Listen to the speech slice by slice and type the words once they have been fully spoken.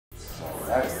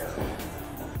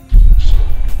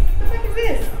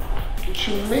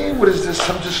you mean? What is this?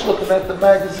 I'm just looking at the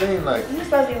magazine like. You're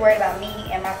supposed to be worried about me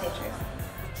and my pictures.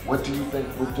 What do you think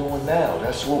we're doing now?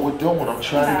 That's what we're doing. I'm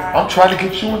trying to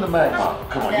get you in the magazine.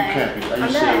 Come on, you can't be. Are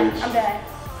you serious? I'm done.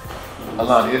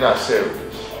 Alana, you're not serious.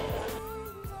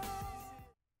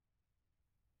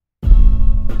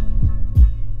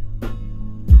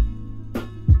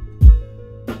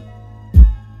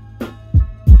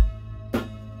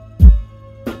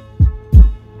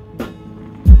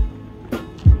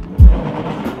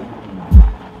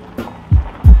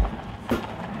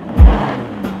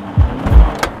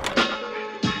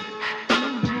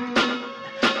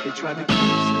 Tried to keep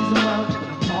Caesar out, but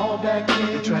I'm all back in.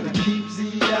 They tried to keep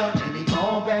Z out, and they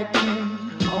all back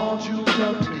in. All jeweled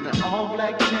up in the all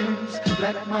black Timbs,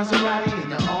 black Maserati in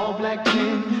the all black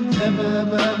Benz. Never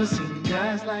ever seen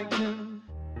guys like him.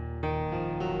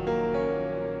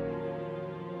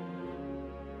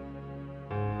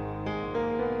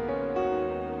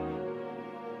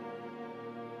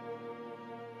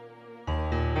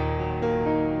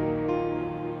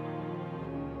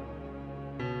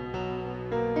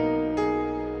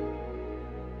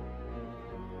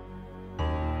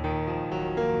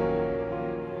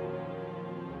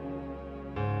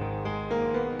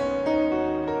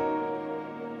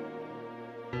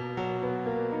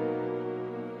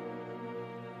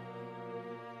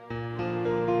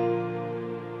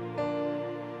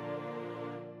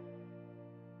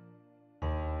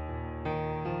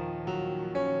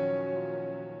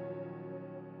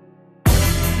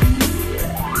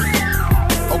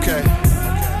 Okay.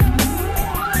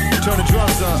 Turn the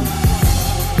drums up.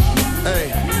 Hey.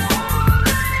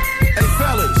 Hey,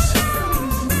 fellas.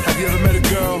 Have you ever met a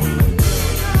girl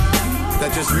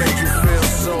that just made you feel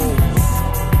so,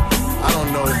 I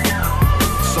don't know,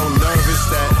 so nervous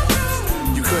that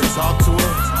you couldn't talk to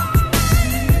her?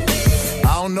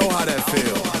 I don't know how that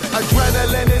feels.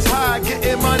 Adrenaline is high,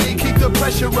 getting money, keep the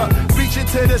pressure up. Reaching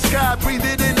to the sky, breathe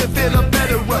it in and feel a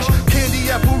better rush. Candy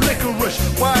apple licorice,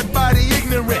 wide body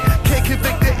ignorant. Can't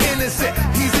convict the innocent,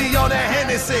 easy on that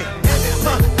Hennessy.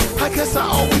 I guess I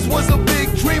always was a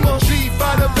big dreamer. G5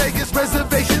 to Vegas,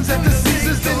 reservations at the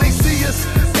Caesars. Then they see us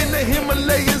in the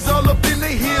Himalayas, all up in the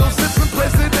hills. Sipping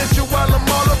presidential while I'm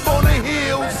all up on the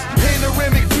hills.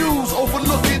 Panoramic views,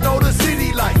 overlooking all the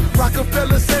city life.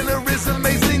 Rockefeller Center is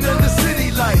amazing under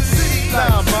city lights.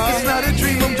 Nah, it's not a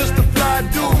dream, I'm just a fly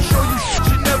dude. Show you shit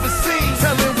you never seen,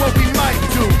 telling what we might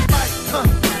do.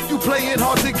 You playing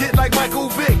hard to get like Michael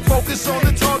Vick. Focus on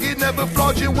the target, never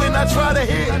flaunt you when I try to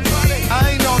hit.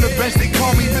 I ain't on the bench, they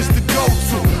call me Mr.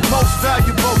 Go-To. Most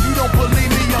valuable, you don't believe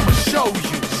me, I'ma show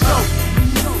you.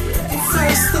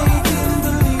 First they didn't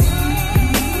believe,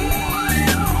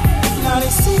 now they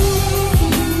see it.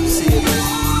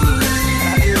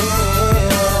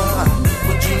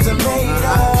 What dreams are made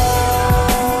of.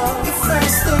 At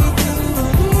first they didn't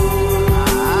believe.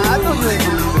 I know you ain't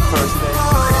believe it first, man.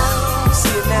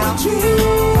 See it now. See it.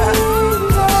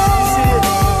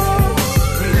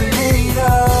 Really made of.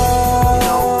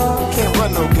 No, you can't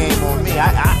run no game on me. I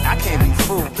can't be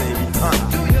fooled, baby.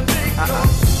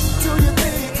 Do you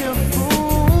think you're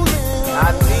fooling? I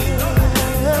need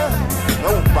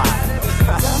nobody.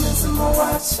 Diamonds in my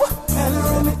watch,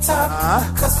 panoramic top,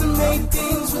 custom made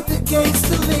things with the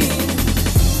gangster lean.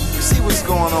 You see what's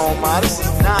going on, ma? This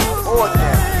is not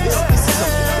ordinary. This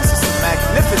is some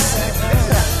magnificent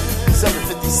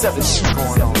 757 shit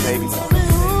going on, baby.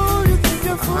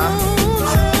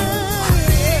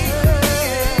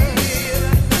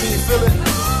 Can you feel it?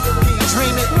 Can you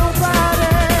dream it? Nobody.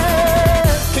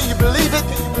 Can you believe it?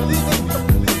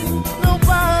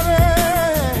 Nobody.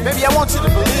 Baby, I want you to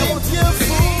believe.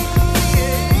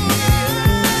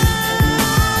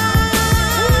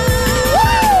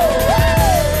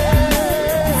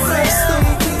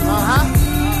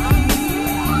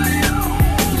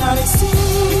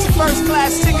 Get your first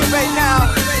class ticket right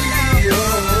now.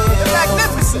 You're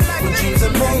magnificent. What dreams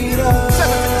are made of.